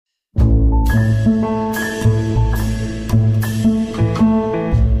Welcome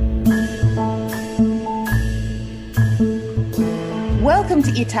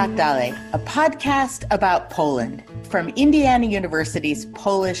to I Tak Dalej, a podcast about Poland from Indiana University's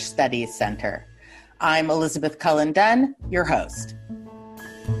Polish Studies Center. I'm Elizabeth Cullen-Dunn, your host.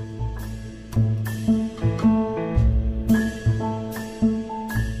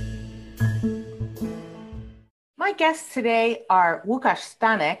 My guests today are Łukasz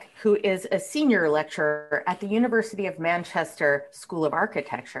Stanek, who is a senior lecturer at the University of Manchester School of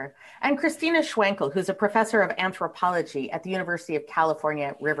Architecture, and Christina Schwenkel, who's a professor of anthropology at the University of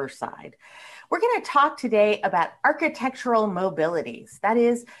California, Riverside. We're going to talk today about architectural mobilities, that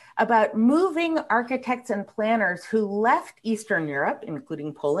is, about moving architects and planners who left Eastern Europe,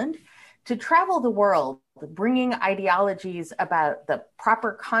 including Poland, to travel the world, bringing ideologies about the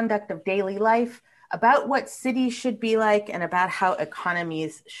proper conduct of daily life, about what cities should be like, and about how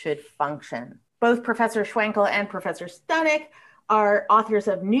economies should function. Both Professor Schwenkel and Professor Stanek are authors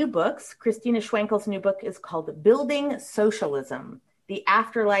of new books. Christina Schwenkel's new book is called Building Socialism, The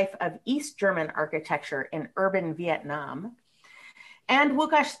Afterlife of East German Architecture in Urban Vietnam. And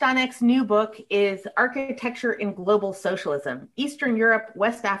Łukasz Stanek's new book is Architecture in Global Socialism, Eastern Europe,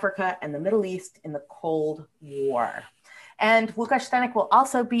 West Africa, and the Middle East in the Cold War. And Łukasz Stanek will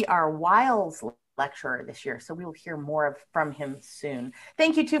also be our Wiles lecturer this year, so we will hear more from him soon.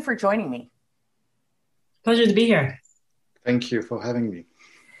 Thank you two for joining me. Pleasure to be here. Thank you for having me.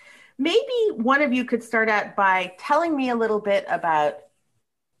 Maybe one of you could start out by telling me a little bit about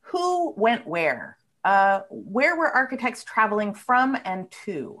who went where. Where were architects traveling from and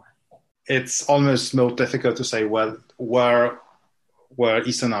to? It's almost more difficult to say where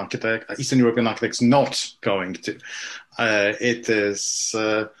Eastern European architects not going to. It is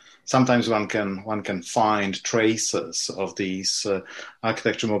sometimes one can find traces of these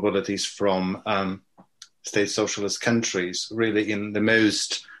architectural mobilities from state socialist countries, really in the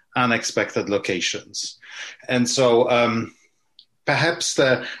most unexpected locations. And so perhaps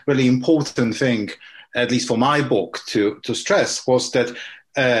the really important thing, at least for my book, to stress was that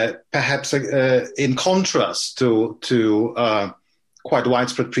perhaps in contrast to quite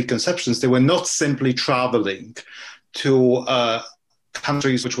widespread preconceptions, they were not simply traveling to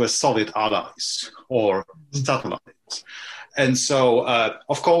countries which were solid allies or satellites. And so,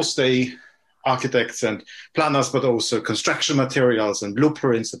 of course, the architects and planners, but also construction materials and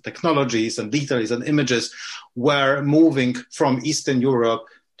blueprints and technologies and details and images were moving from Eastern Europe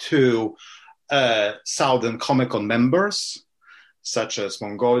to Southern Comecon members, such as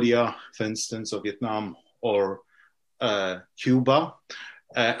Mongolia, for instance, or Vietnam, or Cuba,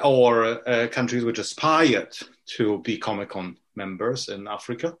 or countries which aspired to be Comecon members in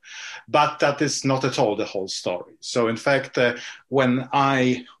Africa. But that is not at all the whole story. So in fact, when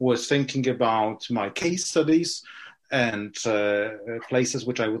I was thinking about my case studies and places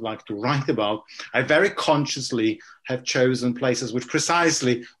which I would like to write about, I very consciously have chosen places which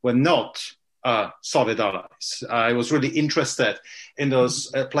precisely were not solid allies. I was really interested in those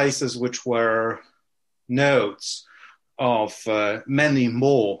places which were nodes of many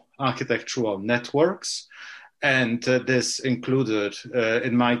more architectural networks. And this included,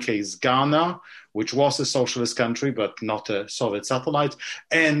 in my case, Ghana, which was a socialist country, but not a Soviet satellite,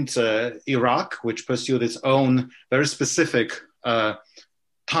 and Iraq, which pursued its own very specific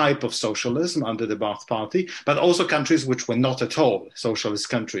type of socialism under the Ba'ath Party, but also countries which were not at all socialist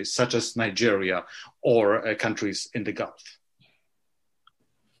countries, such as Nigeria or countries in the Gulf.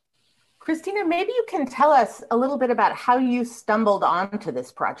 Christina, maybe you can tell us a little bit about how you stumbled onto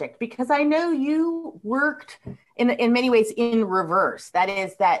this project, because I know you worked in many ways in reverse. That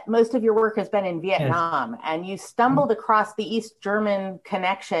is, that most of your work has been in Vietnam, yes. And you stumbled across the East German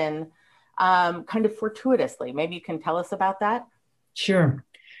connection kind of fortuitously. Maybe you can tell us about that? Sure.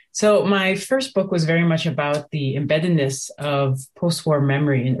 So my first book was very much about the embeddedness of post-war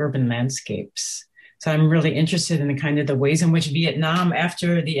memory in urban landscapes. So I'm really interested in the kind of the ways in which Vietnam,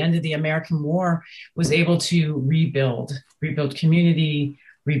 after the end of the American War, was able to rebuild community,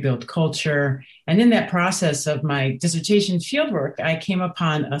 rebuild culture. And in that process of my dissertation fieldwork, I came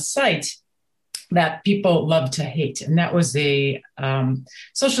upon a site that people love to hate. And that was a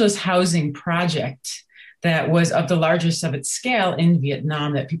socialist housing project that was of the largest of its scale in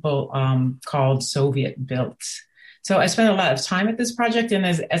Vietnam that people called Soviet built. So I spent a lot of time at this project, and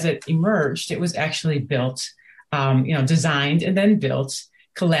as it emerged, it was actually built, designed and then built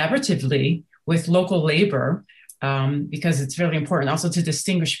collaboratively with local labor, because it's really important also to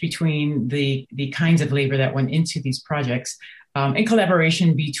distinguish between the kinds of labor that went into these projects, in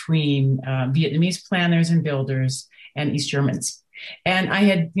collaboration between Vietnamese planners and builders and East Germans. And I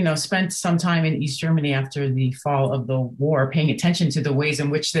had, spent some time in East Germany after the fall of the war, paying attention to the ways in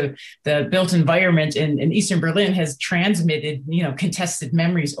which the built environment in Eastern Berlin has transmitted, contested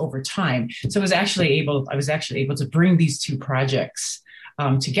memories over time. So I was actually able to bring these two projects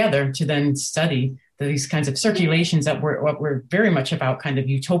together to then study these kinds of circulations that were very much about kind of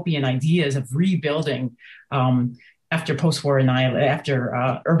utopian ideas of rebuilding after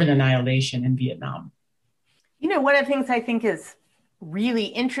urban annihilation in Vietnam. One of the things I think is really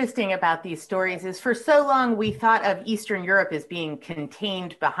interesting about these stories is for so long we thought of Eastern Europe as being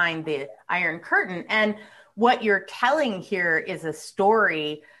contained behind the Iron Curtain. And what you're telling here is a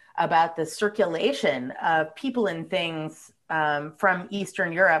story about the circulation of people and things from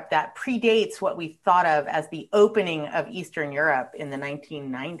Eastern Europe that predates what we thought of as the opening of Eastern Europe in the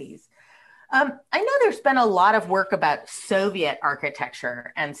 1990s. I know there's been a lot of work about Soviet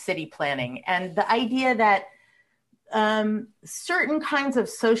architecture and city planning, and the idea that certain kinds of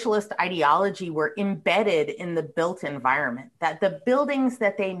socialist ideology were embedded in the built environment, that the buildings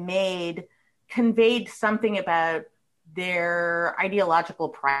that they made conveyed something about their ideological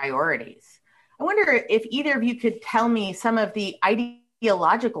priorities. I wonder if either of you could tell me some of the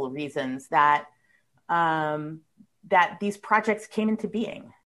ideological reasons that that these projects came into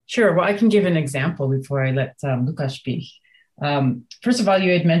being. Sure. Well, I can give an example before I let Łukasz speak. First of all,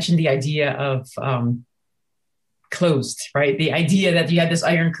 you had mentioned the idea of closed, right? The idea that you had this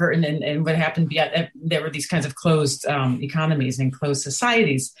Iron Curtain and what happened, there were these kinds of closed economies and closed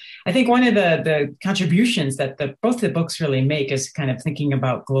societies. I think one of the contributions that both the books really make is kind of thinking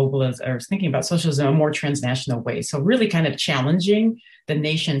about thinking about socialism in a more transnational way. So really kind of challenging the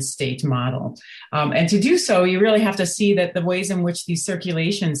nation state model. And to do so, you really have to see that the ways in which these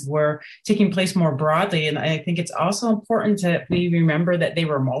circulations were taking place more broadly. And I think it's also important to remember that they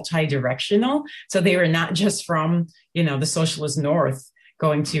were multi-directional. So they were not just from, the socialist north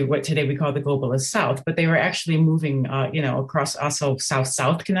going to what today we call the globalist south, but they were actually moving, across also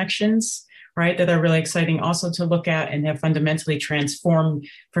south-south connections, right, that are really exciting also to look at and have fundamentally transformed,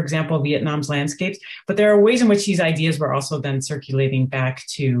 for example, Vietnam's landscapes. But there are ways in which these ideas were also then circulating back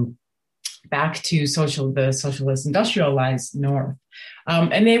to the socialist industrialized north.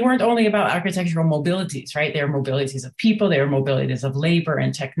 And they weren't only about architectural mobilities, right? They were mobilities of people, they were mobilities of labor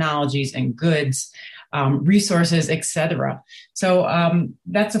and technologies and goods, resources, etc. So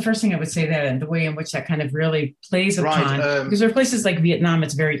that's the first thing I would say, that and the way in which that kind of really plays upon, because there are places like Vietnam,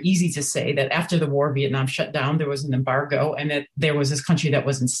 it's very easy to say that after the war, Vietnam shut down, there was an embargo, and that there was this country that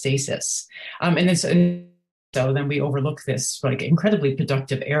was in stasis. So then we overlook this like incredibly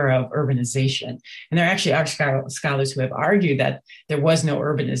productive era of urbanization. And there actually are scholars who have argued that there was no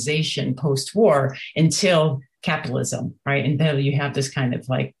urbanization post-war until capitalism, right? Until you have this kind of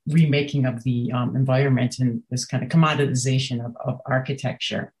like remaking of the environment and this kind of commoditization of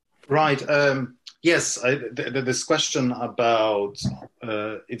architecture. Right. Yes, this question about,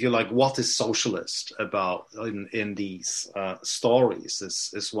 if you like, what is socialist about in these stories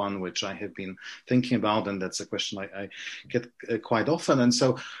is one which I have been thinking about, and that's a question I get quite often. And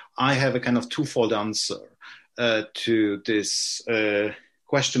so I have a kind of twofold answer to this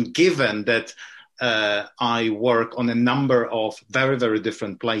question, given that I work on a number of very, very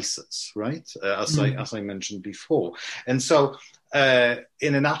different places, right? As I mentioned before. And so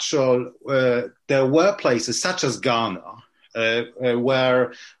in a nutshell, there were places such as Ghana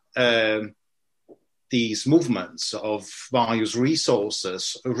where these movements of various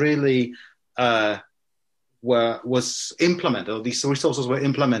resources really was implemented, or these resources were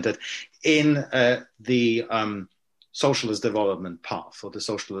implemented in the socialist development path, or the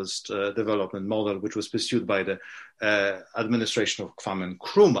socialist development model, which was pursued by the administration of Kwame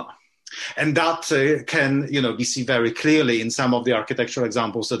Nkrumah. And that can, be seen very clearly in some of the architectural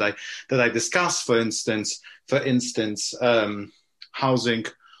examples that I discussed. For instance, housing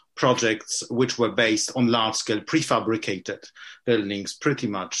projects which were based on large-scale prefabricated buildings, pretty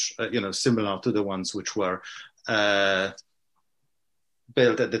much, similar to the ones which were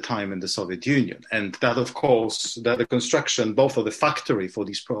built at the time in the Soviet Union. And that, of course, that the construction, both of the factory for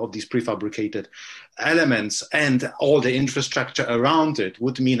these prefabricated elements and all the infrastructure around it,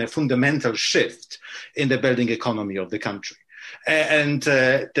 would mean a fundamental shift in the building economy of the country. And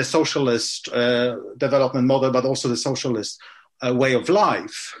the socialist development model, but also the socialist way of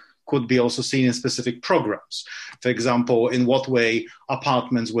life, could be also seen in specific programs. For example, in what way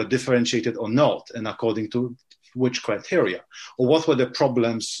apartments were differentiated or not, and according to which criteria, or what were the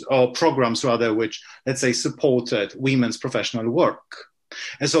programs rather, which, let's say, supported women's professional work.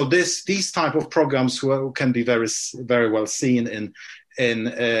 And so these type of programs can be very, very well seen in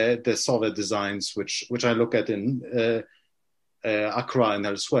the Soviet designs, which I look at in Accra and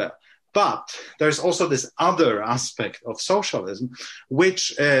elsewhere. But there's also this other aspect of socialism,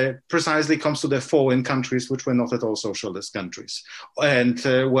 which precisely comes to the fore in countries which were not at all socialist countries, and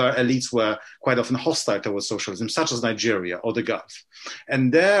where elites were quite often hostile towards socialism, such as Nigeria or the Gulf.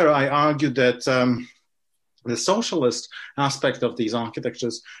 And there I argue that the socialist aspect of these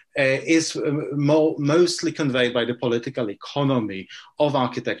architectures is mostly conveyed by the political economy of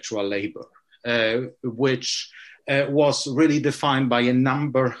architectural labor, which was really defined by a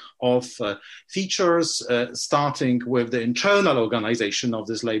number of features, starting with the internal organization of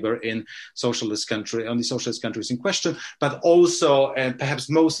this labor in the socialist countries in question, but also, and perhaps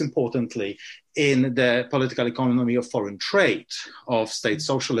most importantly, in the political economy of foreign trade of state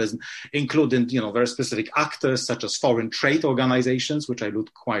socialism, including, very specific actors such as foreign trade organizations, which I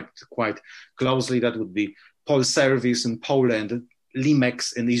look quite closely. That would be Polservice in Poland,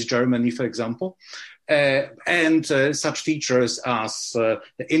 Limex in East Germany, for example. And such features as the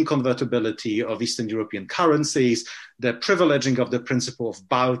inconvertibility of Eastern European currencies, the privileging of the principle of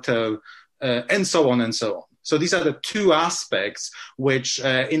barter, and so on and so on. So these are the two aspects which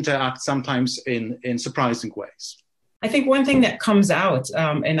interact sometimes in surprising ways. I think one thing that comes out,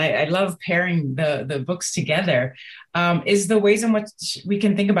 and I love pairing the books together, is the ways in which we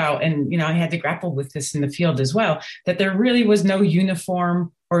can think about, and I had to grapple with this in the field as well, that there really was no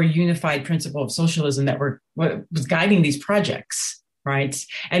uniform or unified principle of socialism that was guiding these projects, right?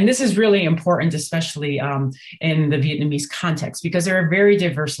 And this is really important, especially in the Vietnamese context, because there are very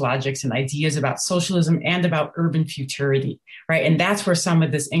diverse logics and ideas about socialism and about urban futurity, right? And that's where some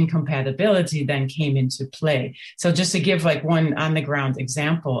of this incompatibility then came into play. So just to give like one on the ground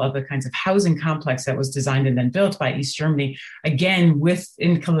example of the kinds of housing complex that was designed and then built by East Germany, again,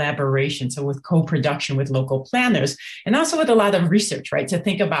 in collaboration, so with co-production with local planners, and also with a lot of research, right? To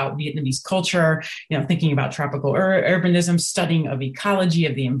think about Vietnamese culture, thinking about tropical urbanism, studying of ecology,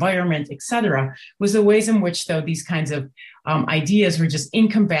 of the environment, et cetera, was the ways in which, though, these kinds of ideas were just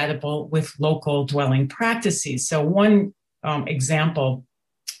incompatible with local dwelling practices. So one example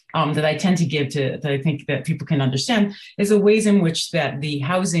that I tend to give that I think that people can understand is the ways in which that the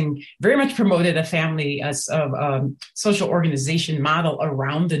housing very much promoted a family as a social organization model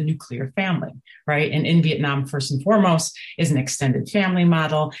around the nuclear family, right? And in Vietnam, first and foremost, is an extended family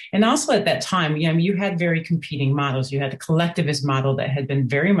model. And also at that time, you had very competing models. You had a collectivist model that had been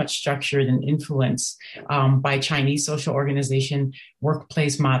very much structured and influenced by Chinese social organization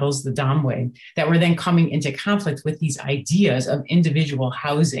workplace models, the Dam way, that were then coming into conflict with these ideas of individual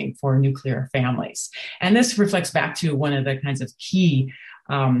housing for nuclear families. And this reflects back to one of the kinds of key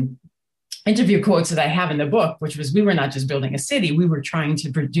interview quotes that I have in the book, which was, we were not just building a city, we were trying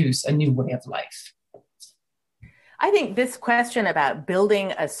to produce a new way of life. I think this question about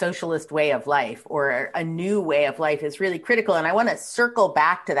building a socialist way of life or a new way of life is really critical. And I want to circle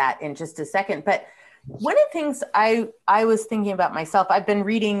back to that in just a second. But one of the things I was thinking about myself, I've been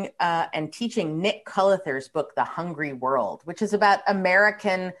reading and teaching Nick Cullither's book, The Hungry World, which is about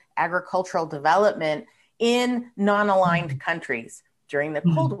American agricultural development in non-aligned countries during the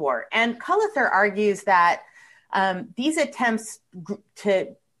Cold War. And Cullither argues that these attempts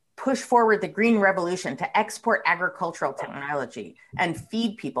to push forward the Green Revolution, to export agricultural technology and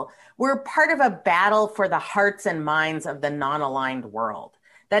feed people, were part of a battle for the hearts and minds of the non-aligned world.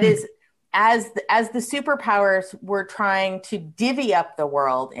 That is, as the superpowers were trying to divvy up the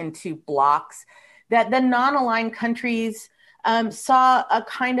world into blocks, that the non-aligned countries saw a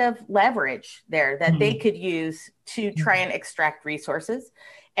kind of leverage there that they could use to try and extract resources.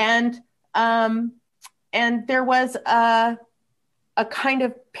 And there was a kind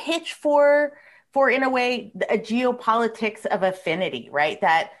of pitch for, in a way, a geopolitics of affinity, right?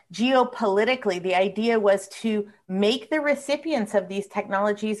 That geopolitically, the idea was to make the recipients of these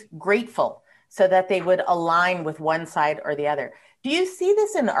technologies grateful so that they would align with one side or the other. Do you see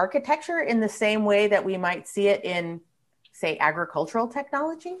this in architecture in the same way that we might see it in, say, agricultural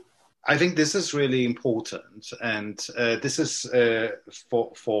technology? I think this is really important. And this is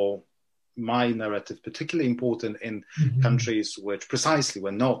for my narrative particularly important in countries which precisely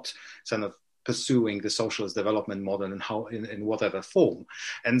were not kind of pursuing the socialist development model in whatever form.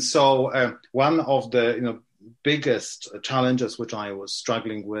 And so one of the biggest challenges which I was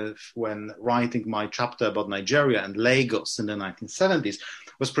struggling with when writing my chapter about Nigeria and Lagos in the 1970s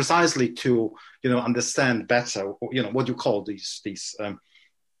was precisely to understand better what you call these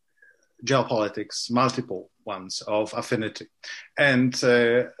geopolitics, multiple ones of affinity, and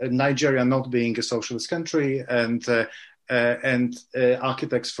Nigeria not being a socialist country, and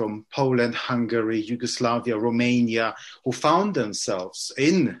architects from Poland, Hungary, Yugoslavia, Romania, who found themselves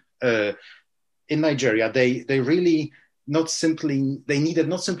in Nigeria, they really needed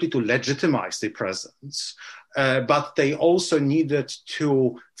not simply to legitimize their presence, but they also needed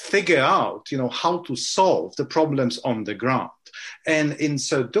to figure out, how to solve the problems on the ground. And in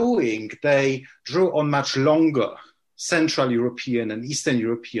so doing, they drew on much longer Central European and Eastern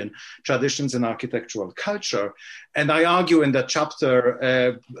European traditions in architectural culture. And I argue in that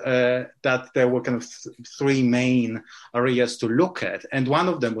chapter that there were kind of three main areas to look at. And one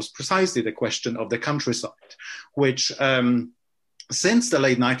of them was precisely the question of the countryside, which since the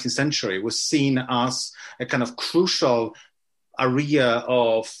late 19th century was seen as a kind of crucial area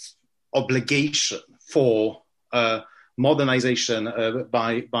of obligation for modernization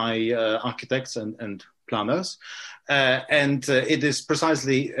by architects and planners. It is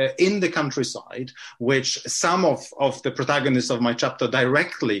precisely in the countryside which some of the protagonists of my chapter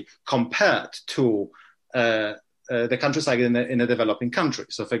directly compared to the countryside in a developing country.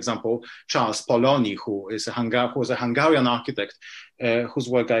 So, for example, Charles Poloni, who was a Hungarian architect whose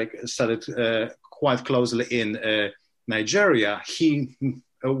work I studied quite closely in Nigeria, he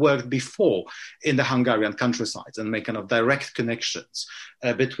worked before in the Hungarian countrysides and make kind of direct connections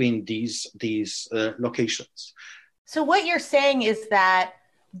between these locations. So what you're saying is that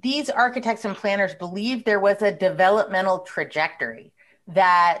these architects and planners believed there was a developmental trajectory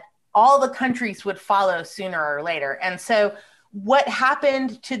that all the countries would follow sooner or later. And so what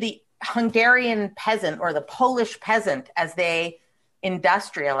happened to the Hungarian peasant or the Polish peasant as they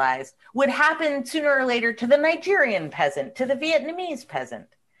industrialized would happen sooner or later to the Nigerian peasant, to the Vietnamese peasant.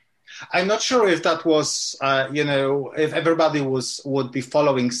 I'm not sure if that was, if everybody would be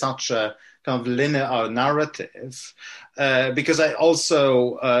following such a kind of linear narrative, because I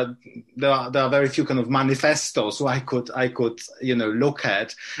also there are very few kind of manifestos who I could look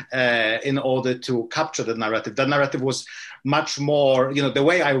at in order to capture the narrative. That narrative was much more, the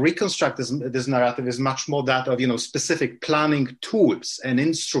way I reconstruct this narrative is much more that of specific planning tools and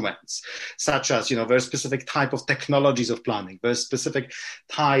instruments, such as very specific type of technologies of planning, very specific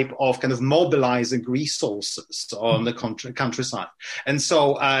type of kind of mobilizing resources on the countryside, and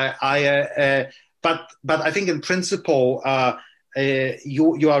so but I think in principle,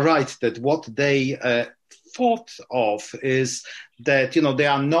 you are right that what they thought of is that they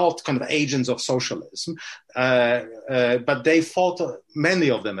are not kind of agents of socialism, but they thought, many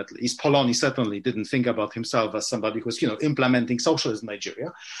of them at least, Poloni certainly didn't think about himself as somebody who's implementing socialism in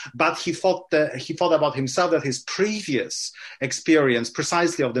Nigeria, but he thought about himself that his previous experience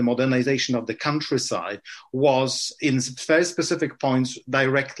precisely of the modernization of the countryside was in very specific points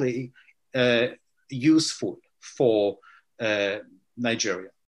directly useful for Nigeria.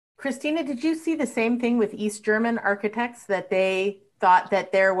 Christina, did you see the same thing with East German architects, that they thought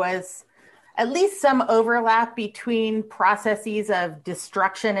that there was at least some overlap between processes of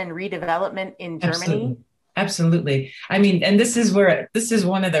destruction and redevelopment in Germany? Absolutely. I mean, and this is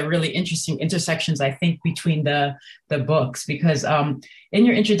one of the really interesting intersections, I think, between the books, because in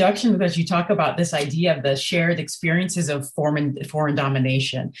your introduction, because you talk about this idea of the shared experiences of foreign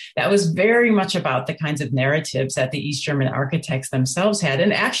domination, that was very much about the kinds of narratives that the East German architects themselves had,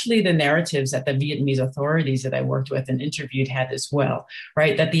 and actually the narratives that the Vietnamese authorities that I worked with and interviewed had as well,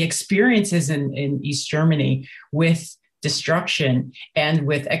 right? That the experiences in East Germany with destruction and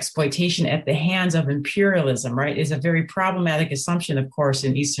with exploitation at the hands of imperialism, right, is a very problematic assumption, of course,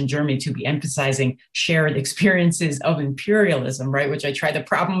 in Eastern Germany to be emphasizing shared experiences of imperialism, right, which I try to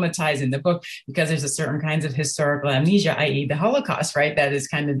problematize in the book because there's a certain kinds of historical amnesia, i.e. the Holocaust, right, that is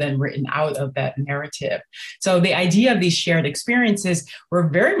kind of then written out of that narrative. So the idea of these shared experiences were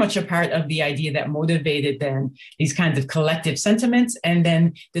very much a part of the idea that motivated then these kinds of collective sentiments and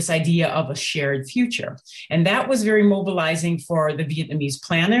then this idea of a shared future. And that was very mobilizing for the Vietnamese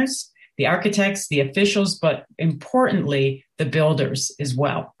planners, the architects, the officials, but importantly, the builders as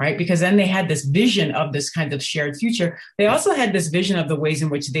well, right? Because then they had this vision of this kind of shared future. They also had this vision of the ways in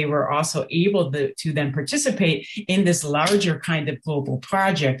which they were also able to then participate in this larger kind of global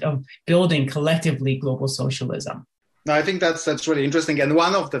project of building collectively global socialism. No, I think that's really interesting. And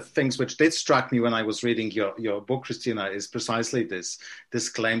one of the things which did strike me when I was reading your book, Christina, is precisely this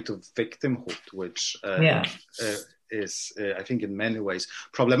claim to victimhood, which is, I think, in many ways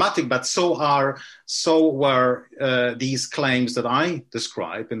problematic. But so were these claims that I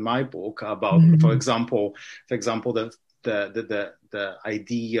describe in my book about, for example, the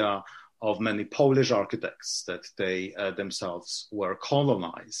idea of many Polish architects that they themselves were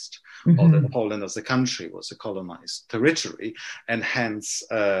colonized, or that Poland as a country was a colonized territory, and hence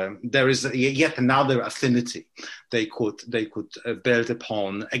there is yet another affinity they could build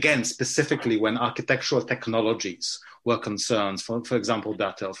upon, again, specifically when architectural technologies were concerns, for example,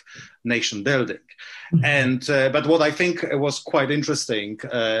 that of nation building. And but what I think was quite interesting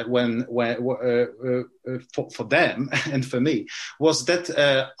for them and for me was that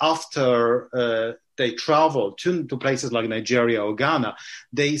after they traveled to places like Nigeria or Ghana,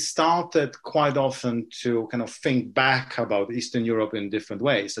 they started quite often to kind of think back about Eastern Europe in different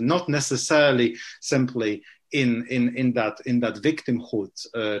ways, and not necessarily simply in that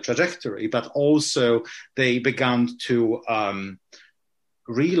victimhood trajectory, but also they began to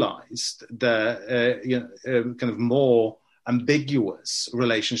realize the kind of more ambiguous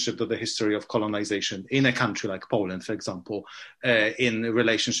relationship to the history of colonization in a country like Poland, for example, in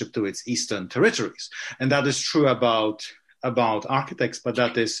relationship to its eastern territories. And that is true about architects, but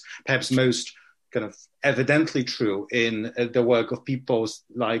that is perhaps most kind of evidently true in the work of people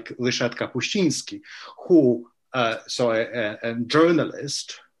like Ryszard Kapuściński, who, a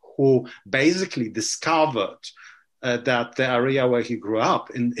journalist who basically discovered that the area where he grew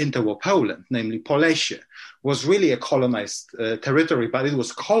up in interwar Poland, namely Polesie, was really a colonized territory, but it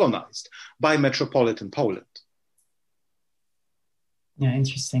was colonized by metropolitan Poland. Yeah,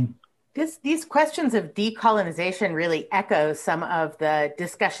 interesting. These questions of decolonization really echo some of the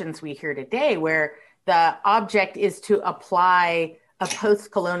discussions we hear today, where the object is to apply a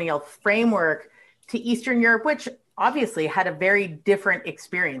post-colonial framework to Eastern Europe, which obviously had a very different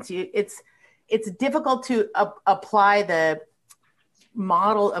experience. It's difficult to apply the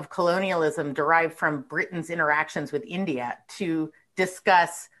model of colonialism derived from Britain's interactions with India to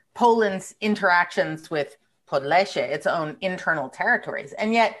discuss Poland's interactions with Polesie, its own internal territories.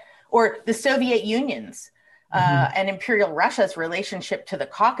 And yet, or the Soviet Union's and Imperial Russia's relationship to the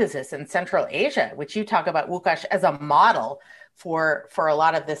Caucasus and Central Asia, which you talk about, Łukasz, as a model for a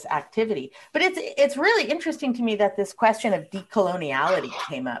lot of this activity. But it's really interesting to me that this question of decoloniality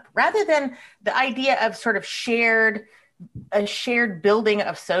came up, rather than the idea of sort of a shared building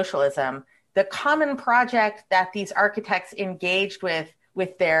of socialism. The common project that these architects engaged with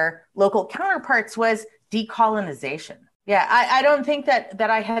their local counterparts was decolonization. Yeah, I don't think that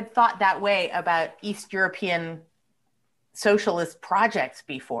I had thought that way about East European socialist projects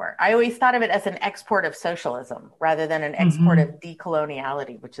before. I always thought of it as an export of socialism rather than an export of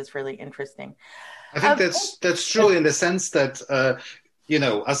decoloniality, which is really interesting. I think that's true in the sense that,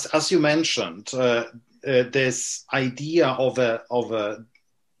 as you mentioned, this idea of a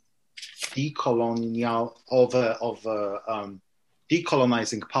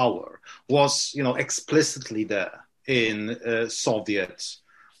decolonizing power was, explicitly there in Soviet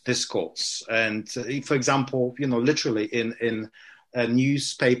discourse. And for example, literally in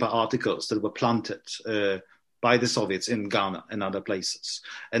newspaper articles that were planted by the Soviets in Ghana and other places.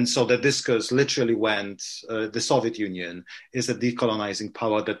 And so the discourse literally went, the Soviet Union is a decolonizing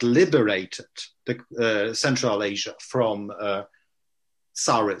power that liberated Central Asia from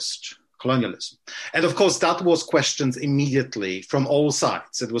Tsarist colonialism. And of course, that was questioned immediately from all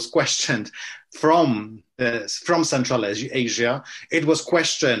sides. It was questioned from Central Asia. It was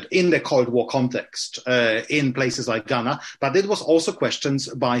questioned in the Cold War context in places like Ghana, but it was also questioned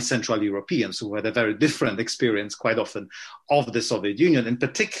by Central Europeans who had a very different experience quite often of the Soviet Union. In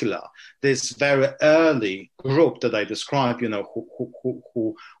particular, this very early group that I described,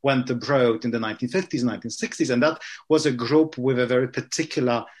 who went abroad in the 1950s, 1960s, and that was a group with a very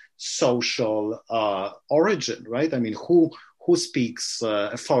particular social origin, right? I mean, who speaks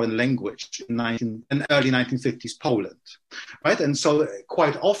a foreign language in early 1950s Poland, right? And so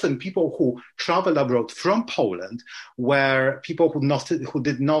quite often people who traveled abroad from Poland were people who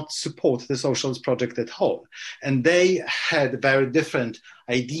did not support the socialist project at all. And they had very different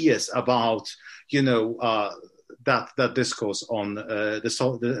ideas about, that discourse on the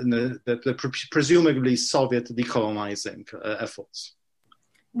presumably Soviet decolonizing efforts.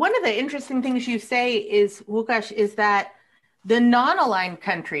 One of the interesting things you say is, Łukasz, is that the non-aligned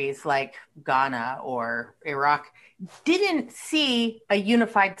countries like Ghana or Iraq didn't see a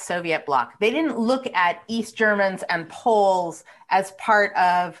unified Soviet bloc. They didn't look at East Germans and Poles as part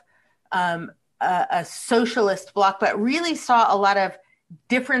of a socialist bloc, but really saw a lot of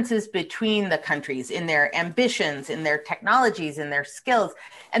differences between the countries in their ambitions, in their technologies, in their skills.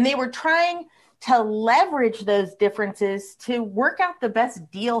 And they were trying to leverage those differences to work out the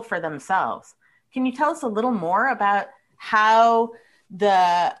best deal for themselves. Can you tell us a little more about how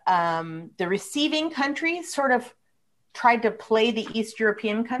the receiving countries sort of tried to play the East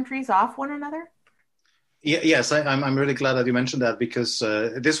European countries off one another? Yes, I'm really glad that you mentioned that, because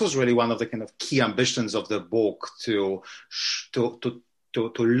this was really one of the kind of key ambitions of the book to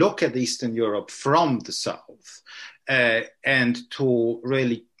look at Eastern Europe from the south and to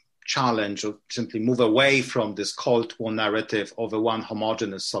really challenge or simply move away from this Cold War narrative of a one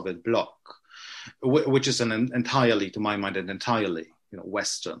homogeneous Soviet bloc, which is to my mind, an entirely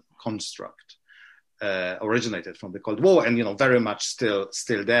Western construct, originated from the Cold War, and very much still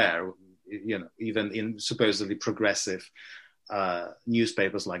there, even in supposedly progressive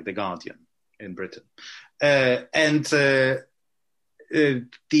newspapers like The Guardian in Britain,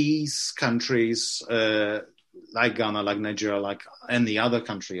 these countries, like Ghana, like Nigeria, like any other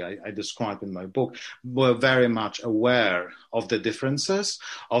country I describe in my book, were very much aware of the differences,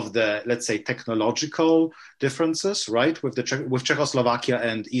 of the, let's say, technological differences, right? With Czechoslovakia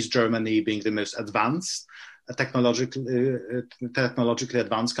and East Germany being the most advanced, technologically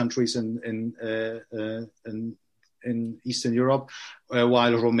advanced countries in Eastern Europe,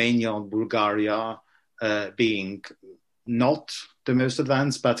 while Romania and Bulgaria being not the most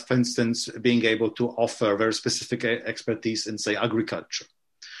advanced, but for instance, being able to offer very specific expertise in, say, agriculture.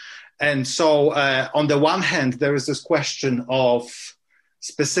 And so on the one hand, there is this question of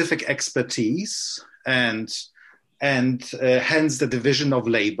specific expertise and hence the division of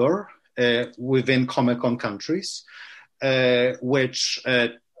labor within Comecon countries, which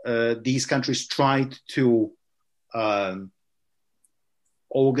these countries tried to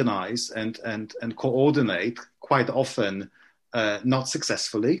organize and coordinate, quite often not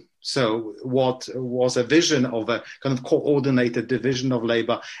successfully. So what was a vision of a kind of coordinated division of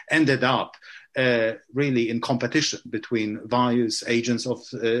labor ended up really in competition between various agents of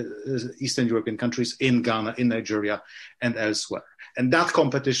Eastern European countries in Ghana, in Nigeria, and elsewhere. And that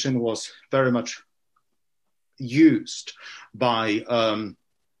competition was very much used by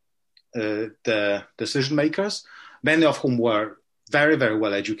the decision makers, many of whom were very, very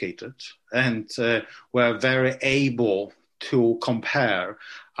well educated and were very able to compare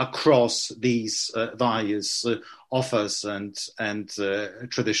across these various offers and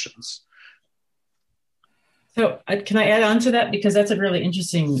traditions. So can I add on to that? Because that's a really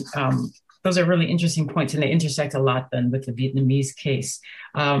interesting, those are really interesting points, and they intersect a lot then with the Vietnamese case,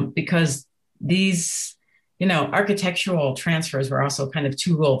 because these, architectural transfers were also kind of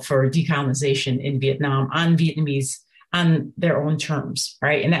tool for decolonization in Vietnam on Vietnamese on their own terms,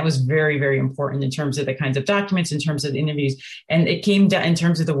 right? And that was very, very important in terms of the kinds of documents, in terms of the interviews. And it came down in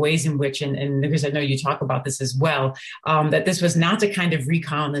terms of the ways in which, and because I know you talk about this as well, that this was not a kind of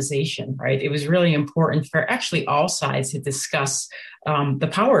recolonization, right? It was really important for actually all sides to discuss the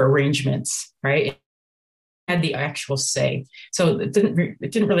power arrangements, right? Had the actual say. So it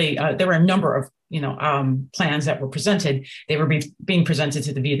didn't really, there were a number of, plans that were presented. They were being presented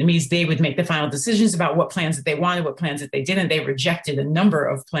to the Vietnamese. They would make the final decisions about what plans that they wanted, what plans that they didn't. They rejected a number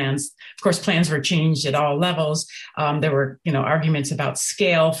of plans. Of course, plans were changed at all levels. There were, arguments about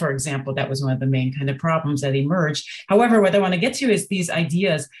scale, for example. That was one of the main kind of problems that emerged. However, what I want to get to is this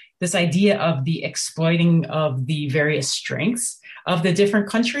idea of the exploiting of the various strengths of the different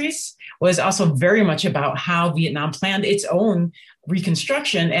countries was also very much about how Vietnam planned its own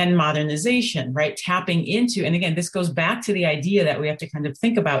reconstruction and modernization, right? Tapping into, and again, this goes back to the idea that we have to kind of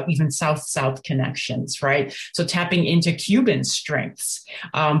think about even South-South connections, right? So tapping into Cuban strengths,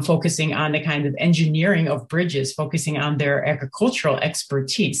 focusing on the kind of engineering of bridges, focusing on their agricultural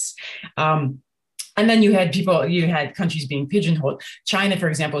expertise. And then you had countries being pigeonholed. China, for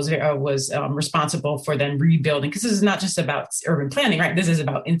example, was responsible for then rebuilding, because this is not just about urban planning, right? This is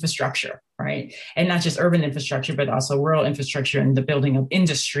about infrastructure, right? And not just urban infrastructure, but also rural infrastructure and the building of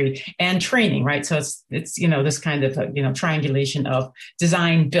industry and training, right? So it's this kind of, triangulation of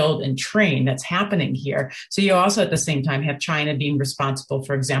design, build, and train that's happening here. So you also at the same time have China being responsible,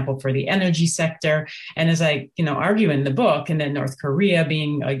 for example, for the energy sector. And as I, argue in the book, and then North Korea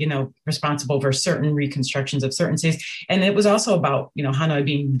being, responsible for certain reconstructions of certain cities. And it was also about, Hanoi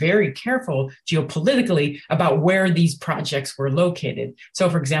being very careful geopolitically about where these projects were located. So,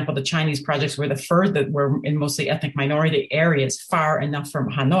 for example, the Chinese projects were the first that were in mostly ethnic minority areas, far enough from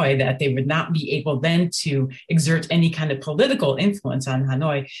Hanoi that they would not be able then to exert any kind of political influence on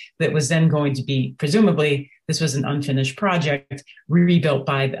Hanoi. That was then going to be, presumably, this was an unfinished project rebuilt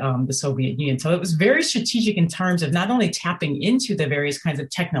by the Soviet Union. So it was very strategic in terms of not only tapping into the various kinds of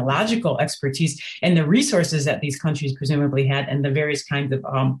technological expertise and the resources that these countries presumably had, and the various kinds of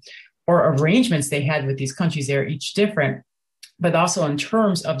or arrangements they had with these countries. They're each different, but also in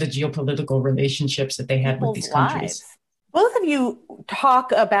terms of the geopolitical relationships that they had with these countries. Both of you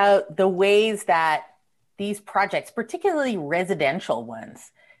talk about the ways that these projects, particularly residential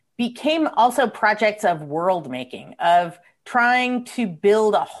ones, became also projects of world making, of trying to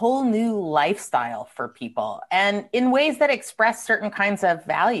build a whole new lifestyle for people and in ways that express certain kinds of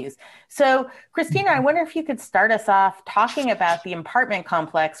values. So, Christina, I wonder if you could start us off talking about the apartment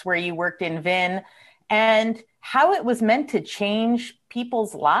complex where you worked in Vin and how it was meant to change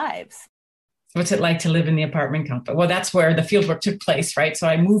people's lives. What's it like to live in the apartment complex? Well, that's where the fieldwork took place, right? So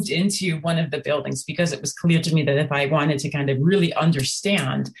I moved into one of the buildings because it was clear to me that if I wanted to kind of really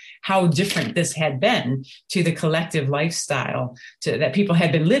understand how different this had been to the collective lifestyle that people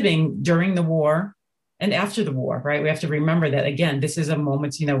had been living during the war and after the war, right? We have to remember that, again, this is a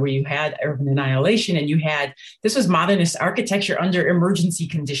moment, where you had urban annihilation and this was modernist architecture under emergency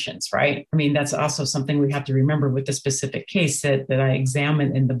conditions, right? I mean, that's also something we have to remember with the specific case that I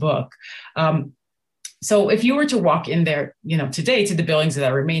examine in the book. So if you were to walk in there, today to the buildings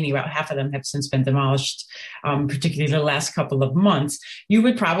that are remaining, about half of them have since been demolished, particularly the last couple of months, you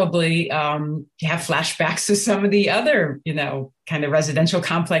would probably have flashbacks to some of the other, kind of residential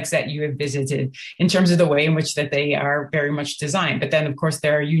complex that you have visited in terms of the way in which that they are very much designed. But then, of course,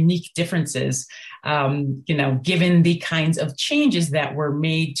 there are unique differences, given the kinds of changes that were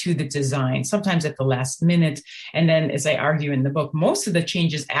made to the design, sometimes at the last minute. And then, as I argue in the book, most of the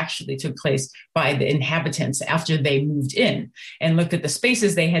changes actually took place by the inhabitants after they moved in and looked at the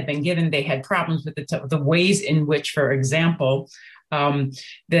spaces they had been given. They had problems with the ways in which, for example, the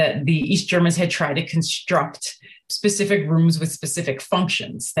East Germans had tried to construct specific rooms with specific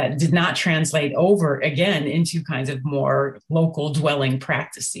functions that did not translate over again into kinds of more local dwelling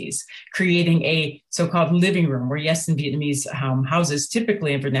practices, creating a so-called living room where, yes, in Vietnamese houses,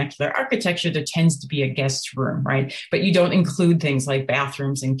 typically in vernacular architecture, there tends to be a guest room, right? But you don't include things like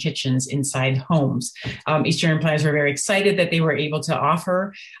bathrooms and kitchens inside homes. East German planners were very excited that they were able to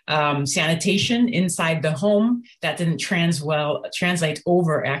offer sanitation inside the home. That didn't translate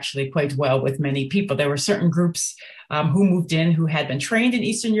over actually quite well with many people. There were certain groups who moved in who had been trained in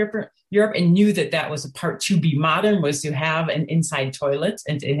Eastern Europe and knew that was a part to be modern, was to have an inside toilet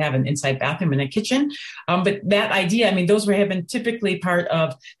and to have an inside bathroom and a kitchen. But that idea, those have been typically part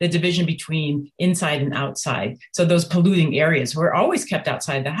of the division between inside and outside. So those polluting areas were always kept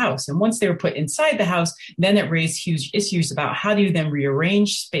outside the house. And once they were put inside the house, then it raised huge issues about how do you then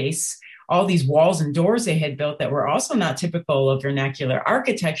rearrange space. All these walls and doors they had built that were also not typical of vernacular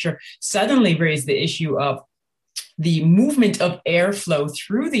architecture suddenly raised the issue of the movement of airflow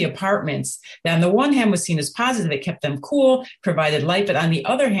through the apartments that on the one hand was seen as positive. It kept them cool, provided light, but on the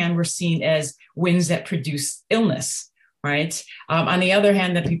other hand were seen as winds that produce illness. Right. On the other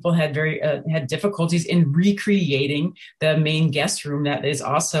hand, that people had had difficulties in recreating the main guest room that is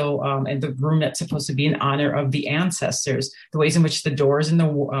also and the room that's supposed to be in honor of the ancestors. The ways in which the doors and the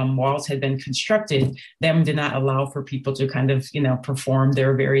walls had been constructed, them did not allow for people to kind of perform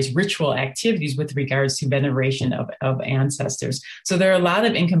their various ritual activities with regards to veneration of ancestors. So there are a lot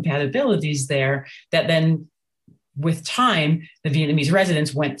of incompatibilities there that then, with time, the Vietnamese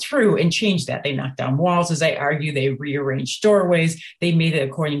residents went through and changed that. They knocked down walls, as I argue. They rearranged doorways. They made it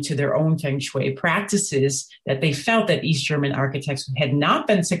according to their own feng shui practices that they felt that East German architects had not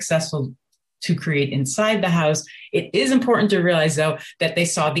been successful to create inside the house. It is important to realize, though, that they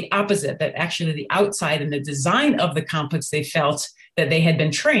saw the opposite, that actually the outside and the design of the complex, they felt that they had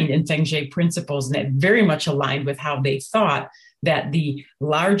been trained in feng shui principles, and that very much aligned with how they thought that the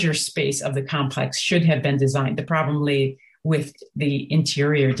larger space of the complex should have been designed. The problem lay with the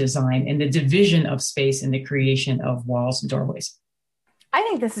interior design and the division of space and the creation of walls and doorways. I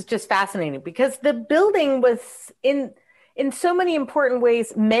think this is just fascinating because the building was in so many important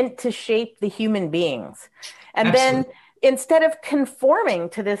ways meant to shape the human beings. And Absolutely. Then instead of conforming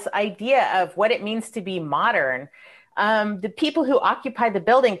to this idea of what it means to be modern, the people who occupy the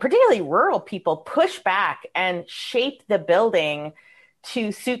building, particularly rural people, push back and shape the building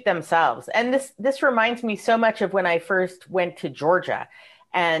to suit themselves. And this reminds me so much of when I first went to Georgia.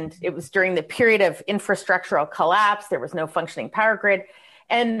 And it was during the period of infrastructural collapse. There was no functioning power grid.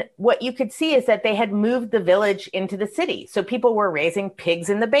 And what you could see is that they had moved the village into the city. So people were raising pigs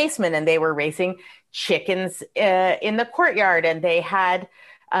in the basement, and they were raising chickens in the courtyard, and they had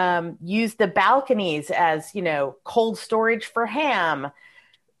used the balconies as, cold storage for ham.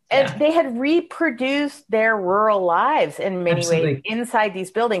 And they had reproduced their rural lives in many Absolutely. ways inside these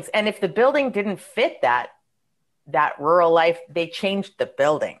buildings. And if the building didn't fit that rural life, they changed the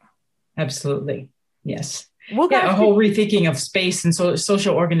building. Absolutely. Yes. Łukasz, a whole rethinking of space and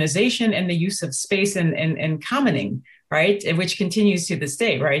social organization and the use of space and commoning, right? And which continues to this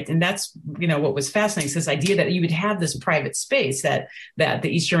day, right? And that's, what was fascinating, is this idea that you would have this private space that the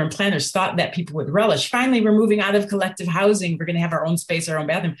East German planners thought that people would relish. Finally, we're moving out of collective housing. We're going to have our own space, our own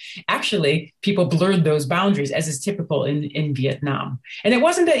bathroom. Actually, people blurred those boundaries, as is typical in Vietnam. And it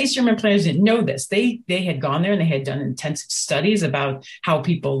wasn't that East German planners didn't know this. They had gone there and they had done intensive studies about how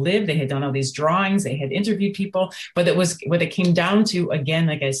people live. They had done all these drawings. They had interviewed people. But it was what it came down to, again,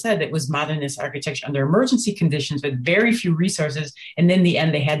 like I said, it was modernist architecture under emergency conditions with very few resources. And in the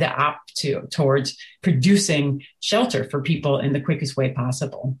end, they had to opt towards producing shelter for people in the quickest way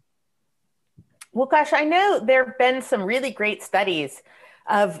possible. Łukasz, I know there have been some really great studies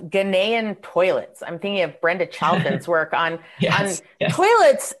of Ghanaian toilets. I'm thinking of Brenda Charlton's work on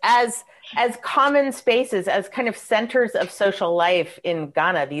toilets as common spaces, as kind of centers of social life in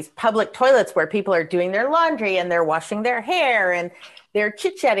Ghana, these public toilets where people are doing their laundry and they're washing their hair and they're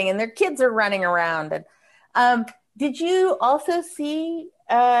chit-chatting and their kids are running around. And did you also see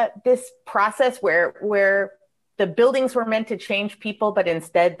this process where the buildings were meant to change people, but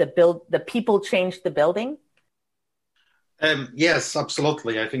instead the people changed the building? Yes,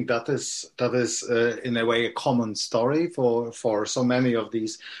 absolutely. I think that is in a way a common story for so many of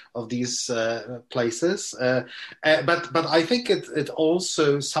these places. But I think it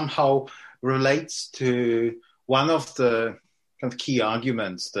also somehow relates to one of the kind of key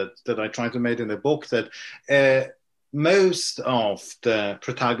arguments that I try to make in the book, that most of the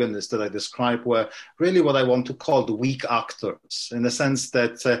protagonists that I described were really what I want to call the weak actors, in the sense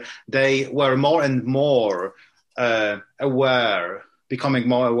that they were more and more becoming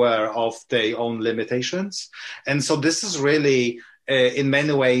more aware of their own limitations. And so this is really, in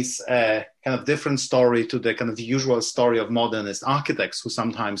many ways, a kind of different story to the kind of usual story of modernist architects who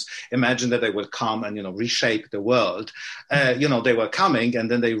sometimes imagine that they will come and, reshape the world. They were coming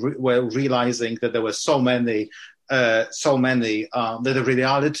and then they were realizing that there were so many that the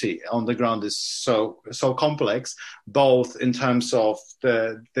reality on the ground is so complex, both in terms of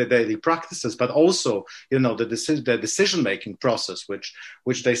the daily practices, but also the decision making process,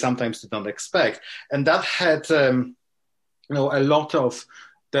 which they sometimes did not expect, and that had a lot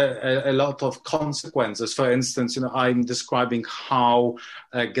of consequences. For instance, I'm describing how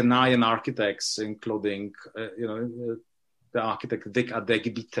Ghanaian architects, including the architect Vic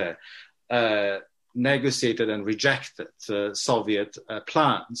Adegbite, negotiated and rejected Soviet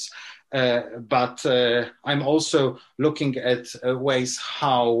plans. But I'm also looking at ways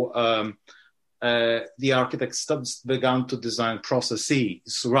how the architects began to design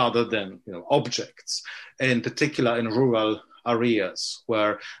processes rather than objects, in particular in rural areas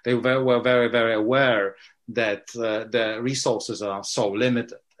where they were very, very aware that the resources are so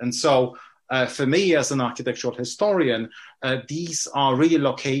limited. And so for me, as an architectural historian, these are really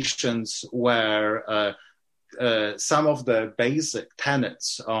locations where some of the basic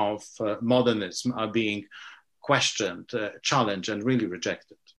tenets of modernism are being questioned, challenged, and really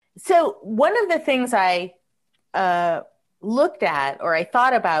rejected. So one of the things I looked at, or I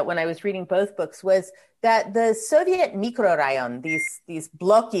thought about when I was reading both books, was that the Soviet mikrorayon, these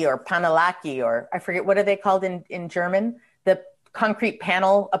bloki or panelaki, or I forget, what are they called in German? The concrete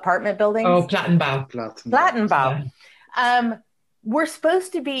panel apartment buildings? Oh, Plattenbau. Plattenbau. Yeah. We're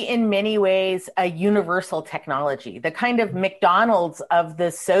supposed to be in many ways a universal technology, the kind of McDonald's of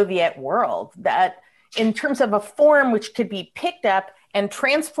the Soviet world, that in terms of a form which could be picked up and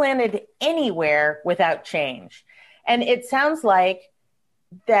transplanted anywhere without change. And it sounds like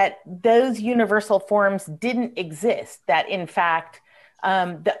that those universal forms didn't exist, that in fact,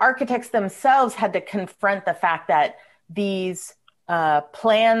 the architects themselves had to confront the fact that these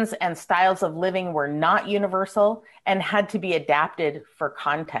plans and styles of living were not universal and had to be adapted for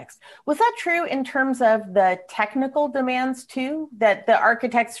context. Was that true in terms of the technical demands too, that the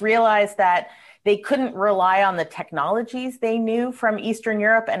architects realized that they couldn't rely on the technologies they knew from Eastern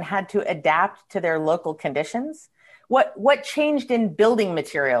Europe and had to adapt to their local conditions? What changed in building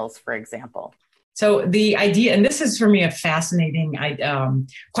materials, for example? So the idea, and this is for me a fascinating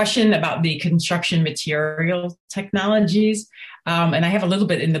question about the construction material technologies. And I have a little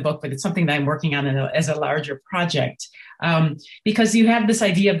bit in the book, but it's something that I'm working on as a larger project. Because you have this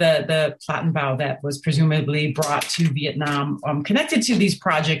idea of the Plattenbau that was presumably brought to Vietnam, connected to these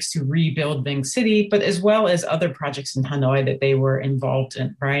projects to rebuild Vinh City, but as well as other projects in Hanoi that they were involved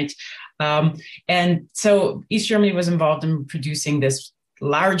in, right? And so East Germany was involved in producing this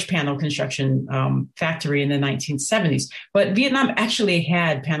large panel construction factory in the 1970s. But Vietnam actually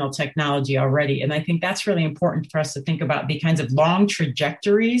had panel technology already. And I think that's really important for us to think about the kinds of long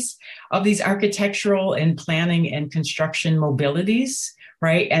trajectories of these architectural and planning and construction mobilities,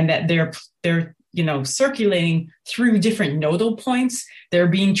 right? And that they're circulating through different nodal points. They're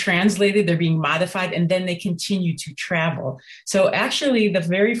being translated, they're being modified, and then they continue to travel. So actually, the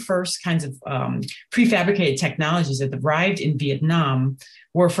very first kinds of prefabricated technologies that arrived in Vietnam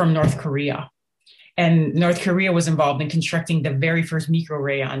were from North Korea. And North Korea was involved in constructing the very first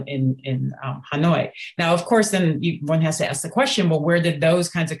microrayon in Hanoi. Now, of course, then one has to ask the question, well, where did those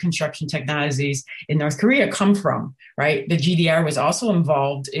kinds of construction technologies in North Korea come from, right? The GDR was also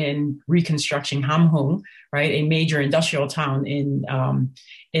involved in reconstructing Hamhung, right, a major industrial town in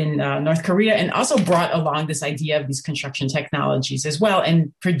North Korea, and also brought along this idea of these construction technologies as well,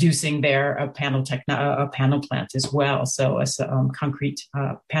 and producing there a panel plant as well, so a concrete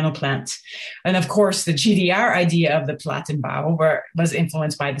panel plant. And of course, the GDR idea of the Plattenbau was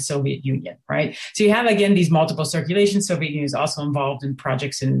influenced by the Soviet Union, right? So you have, again, these multiple circulations. Soviet Union is also involved in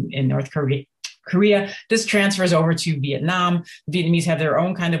projects in North Korea. This transfers over to Vietnam. The Vietnamese have their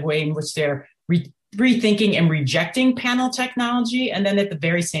own kind of way in which they're rethinking and rejecting panel technology, and then at the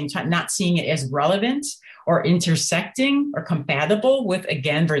very same time not seeing it as relevant or intersecting or compatible with,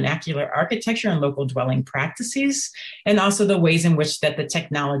 again, vernacular architecture and local dwelling practices, and also the ways in which that the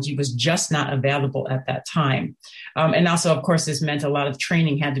technology was just not available at that time. And also, of course, this meant a lot of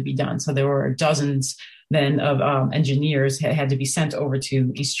training had to be done. So there were dozens then of engineers had to be sent over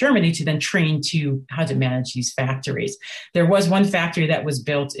to East Germany to then train to how to manage these factories. There was one factory that was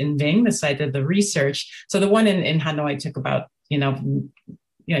built in Vinh, the site of the research. So the one in Hanoi took about, you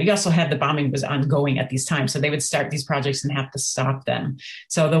also had the bombing was ongoing at these times. So they would start these projects and have to stop them.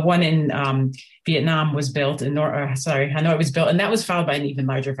 So the one in Vietnam was built Hanoi was built, and that was followed by an even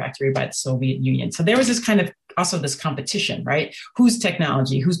larger factory by the Soviet Union. So there was this kind of also this competition, right? Whose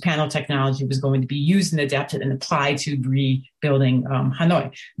panel technology was going to be used and adapted and applied to rebuilding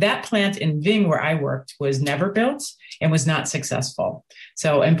Hanoi. That plant in Vinh where I worked was never built and was not successful.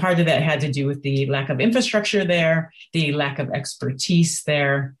 So, and part of that had to do with the lack of infrastructure there, the lack of expertise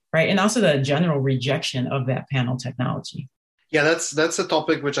there, right? And also the general rejection of that panel technology. Yeah, that's a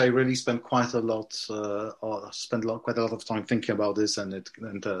topic which I really spent quite a lot of time thinking about this, and it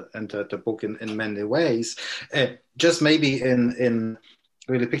entered the book in many ways. Just maybe in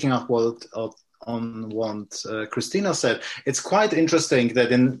really picking up on what Christina said, it's quite interesting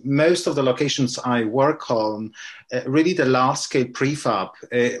that in most of the locations I work on, really the large-scale prefab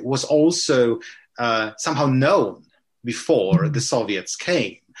was also somehow known before the Soviets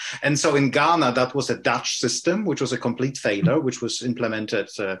came. And so in Ghana, that was a Dutch system, which was a complete failure, which was implemented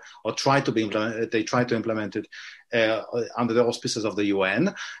or tried to be implemented. They tried to implement it under the auspices of the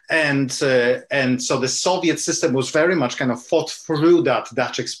UN. And so the Soviet system was very much kind of fought through that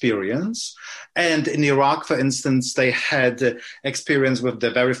Dutch experience. And in Iraq, for instance, they had experience with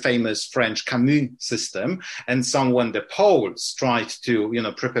the very famous French Camus system. And so when the Poles tried to,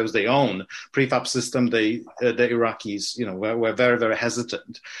 propose their own prefab system, the Iraqis, were very, very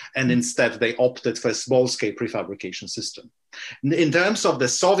hesitant. And instead, they opted for a small-scale prefabrication system. In terms of the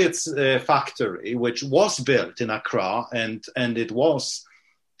Soviet factory, which was built in Accra, and it was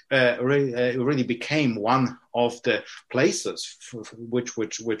really became one of the places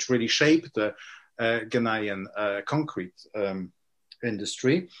which really shaped the Ghanaian concrete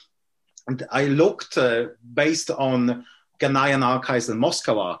industry. And I looked, based on Ghanaian archives and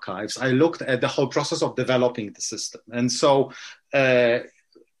Moscow archives, I looked at the whole process of developing the system. And so,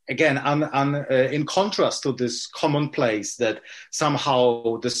 again, in contrast to this commonplace that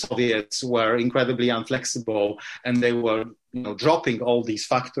somehow the Soviets were incredibly inflexible and they were dropping all these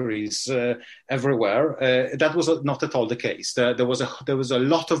factories everywhere, that was not at all the case. There was a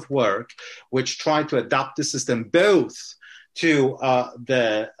lot of work which tried to adapt the system both to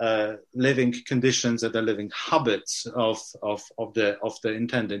the living conditions and the living habits of the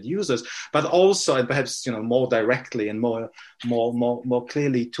intended users, but also, and perhaps more directly and more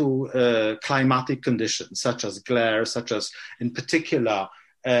clearly, to climatic conditions such as glare, such as in particular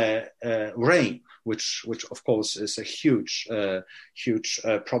rain, which of course is a huge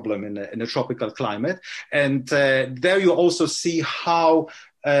problem in a tropical climate. And there you also see how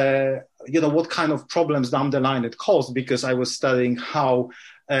what kind of problems down the line it caused, because I was studying how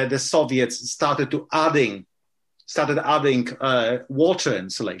the Soviets started adding water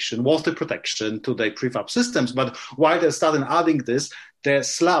insulation, water protection to their prefab systems. But while they started adding this, their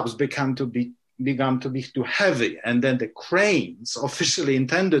slabs began to be too heavy, and then the cranes officially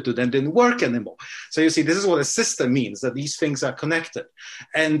intended to then didn't work anymore. So you see, this is what a system means, that these things are connected.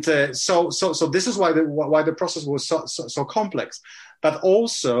 And so this is why the process was so complex. But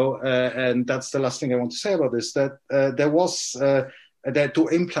also, and that's the last thing I want to say about this, that there was that to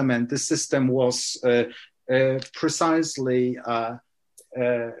implement the system was precisely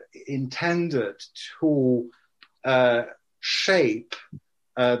intended to shape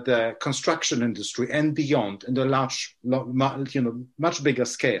the construction industry and beyond in a much bigger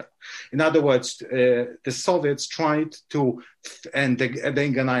scale. In other words, the Soviets tried to, and the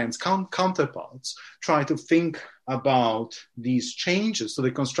Ghanaians' counterparts, tried to think about these changes to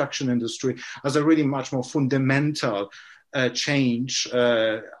the construction industry as a really much more fundamental change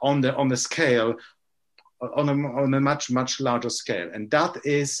on the scale, on a much larger scale. And that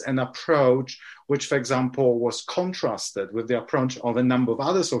is an approach which, for example, was contrasted with the approach of a number of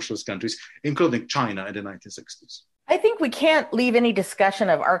other socialist countries, including China in the 1960s. I think we can't leave any discussion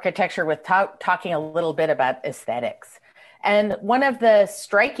of architecture without talking a little bit about aesthetics. And one of the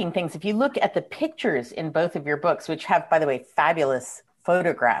striking things, if you look at the pictures in both of your books, which have, by the way, fabulous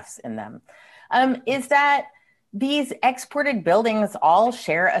photographs in them, is that these exported buildings all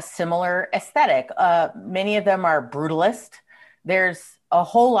share a similar aesthetic. Many of them are brutalist. There's a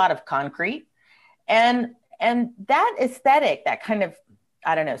whole lot of concrete. And that aesthetic, that kind of,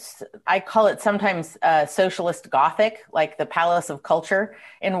 I don't know, I call it sometimes socialist Gothic, like the Palace of Culture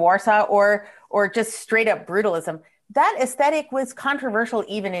in Warsaw, or just straight up brutalism. That aesthetic was controversial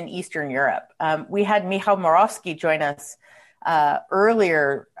even in Eastern Europe. We had Michał Morawski join us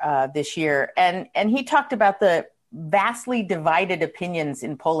earlier this year, and he talked about the vastly divided opinions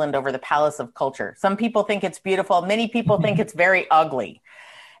in Poland over the Palace of Culture. Some people think it's beautiful. Many people think it's very ugly.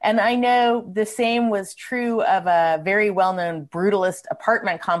 And I know the same was true of a very well-known brutalist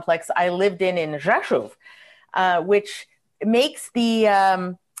apartment complex I lived in Rzeszów, which makes the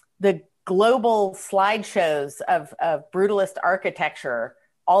global slideshows of brutalist architecture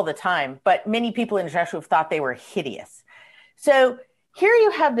all the time. But many people in Rzeszów thought they were hideous. So here you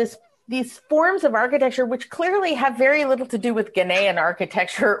have these forms of architecture, which clearly have very little to do with Ghanaian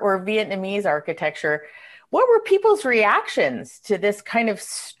architecture or Vietnamese architecture. What were people's reactions to this kind of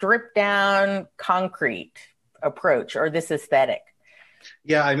stripped down concrete approach or this aesthetic?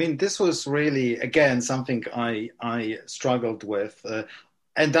 Yeah, I mean, this was really, again, something I struggled with.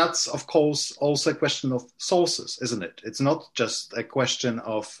 And that's, of course, also a question of sources, isn't it? It's not just a question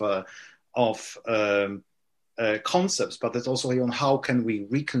of concepts, but it's also on how can we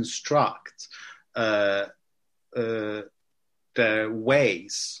reconstruct the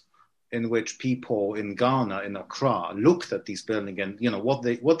ways in which people in Ghana, in Accra, looked at these buildings, and what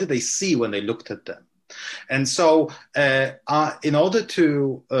did they see when they looked at them? And so in order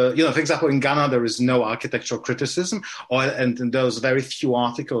to, for example, in Ghana, there is no architectural criticism, and those very few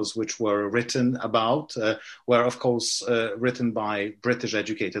articles which were written about were, of course, written by British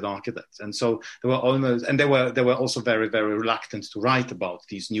educated architects. And so they were also very, very reluctant to write about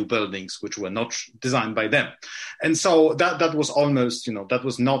these new buildings, which were not designed by them. And so that was almost, that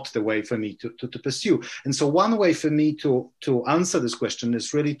was not the way for me to pursue. And so one way for me to answer this question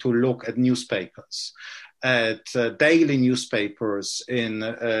is really to look at newspapers, at daily newspapers in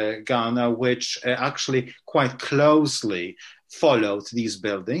Ghana, which actually quite closely followed these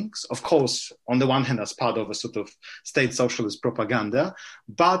buildings. Of course, on the one hand, as part of a sort of state socialist propaganda,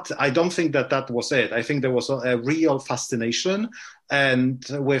 but I don't think that was it. I think there was a real fascination and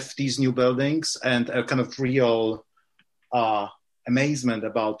with these new buildings and a kind of real amazement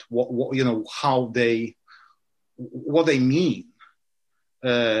about what they mean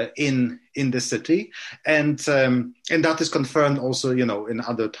in the city, and that is confirmed also, in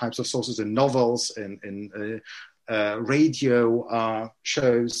other types of sources, in novels, in radio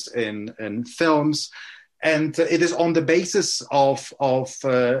shows, in films. And it is on the basis of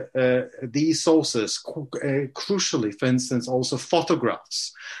these sources, crucially, for instance, also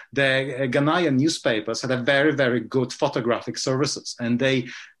photographs. The Ghanaian newspapers had a very, very good photographic services, and they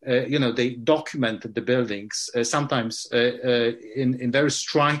documented the buildings, sometimes in very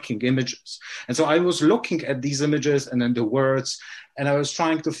striking images. And so I was looking at these images and then the words, and I was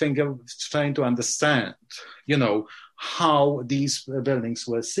trying to understand, how these buildings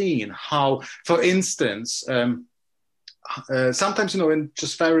were seen, how, for instance, sometimes, in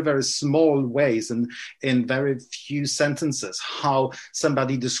just very, very small ways and in very few sentences, how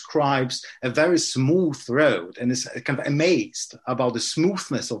somebody describes a very smooth road and is kind of amazed about the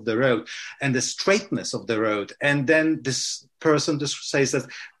smoothness of the road and the straightness of the road. And then this person just says that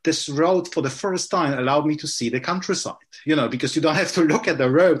this road for the first time allowed me to see the countryside, because you don't have to look at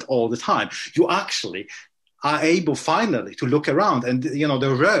the road all the time. You actually are able finally to look around, and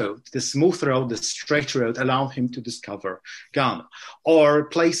the road, the smooth road, the straight road, allowed him to discover Ghana, or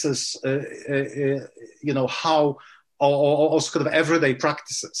places, how, or also kind of everyday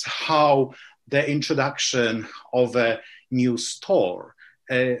practices, how the introduction of a new store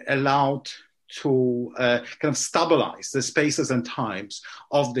allowed to kind of stabilize the spaces and times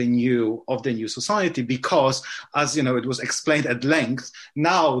of the new society, because, as you know, it was explained at length.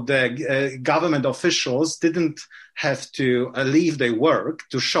 Now the government officials didn't have to leave their work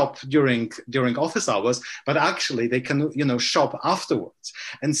to shop during office hours, but actually they can shop afterwards.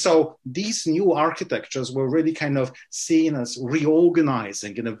 And so these new architectures were really kind of seen as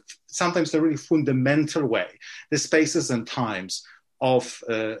reorganizing in a sometimes a really fundamental way the spaces and times of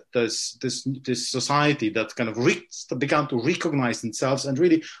this society that kind of began to recognize themselves and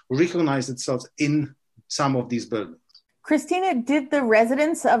really recognize itself in some of these buildings. Christina, did the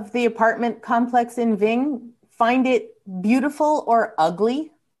residents of the apartment complex in Ving find it beautiful or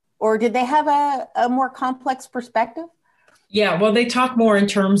ugly? Or did they have a more complex perspective? Yeah, well, they talk more in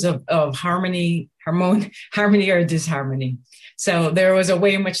terms of harmony or disharmony. So there was a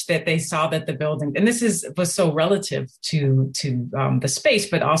way in which that they saw that the building, and this was so relative to the space,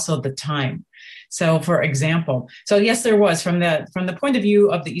 but also the time. So, for example, yes, there was from the point of view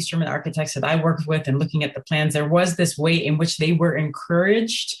of the East German architects that I worked with and looking at the plans, there was this way in which they were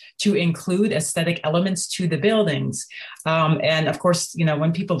encouraged to include aesthetic elements to the buildings. And of course,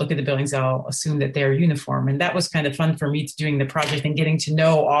 when people look at the buildings, they'll assume that they're uniform. And that was kind of fun for me doing the project and getting to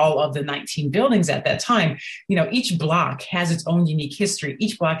know all of the 19 buildings at that time. Each block has its own unique history.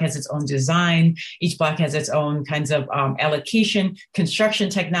 Each block has its own design. Each block has its own kinds of allocation, construction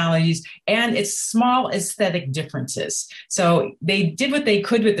technologies, and its small aesthetic differences. So they did what they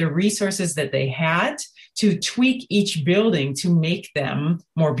could with the resources that they had to tweak each building to make them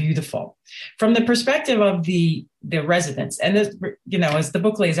more beautiful. From the perspective of the residents, and as the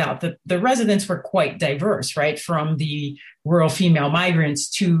book lays out, the residents were quite diverse, right? From the rural female migrants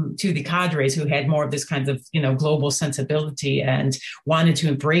to the cadres who had more of this kind of, global sensibility and wanted to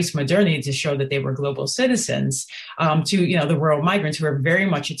embrace modernity to show that they were global citizens, to, the rural migrants who were very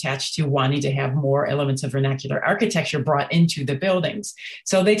much attached to wanting to have more elements of vernacular architecture brought into the buildings.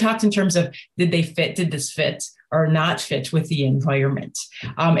 So they talked in terms of, did this fit or not fit with the environment?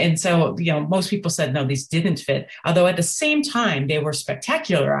 And so, most people said, no, these didn't fit. Although at the same time, they were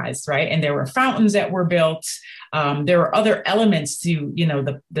spectacularized, right? And there were fountains that were built. There were other elements to,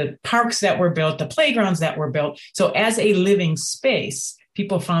 the parks that were built, the playgrounds that were built. So as a living space,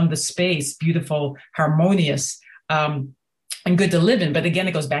 people found the space beautiful, harmonious, and good to live in. But again,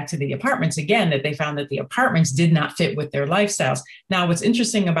 it goes back to the apartments again, that they found that the apartments did not fit with their lifestyles. Now, what's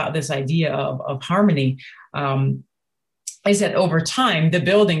interesting about this idea of harmony is that over time, the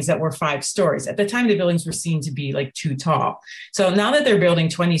buildings that were 5 stories, at the time, the buildings were seen to be like too tall. So now that they're building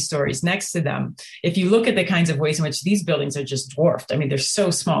 20 stories next to them, if you look at the kinds of ways in which these buildings are just dwarfed, I mean, they're so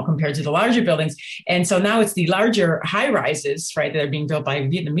small compared to the larger buildings. And so now it's the larger high rises, right, that are being built by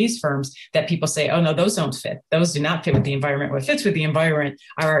Vietnamese firms that people say, oh, no, those don't fit. Those do not fit with the environment. What fits with the environment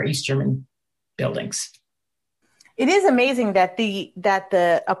are our East German buildings. It is amazing that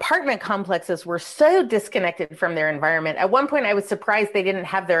the apartment complexes were so disconnected from their environment. At one point, I was surprised they didn't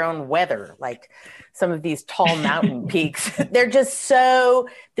have their own weather, like some of these tall mountain peaks. They're so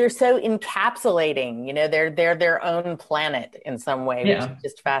encapsulating. They're their own planet in some way, which is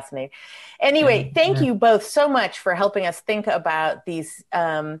just fascinating. Anyway, thank you both so much for helping us think about these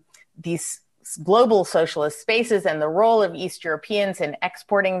global socialist spaces and the role of East Europeans in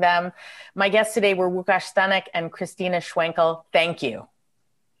exporting them. My guests today were Łukasz Stanek and Christina Schwenkel. Thank you.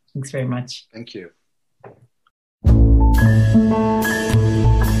 Thanks very much. Thank you.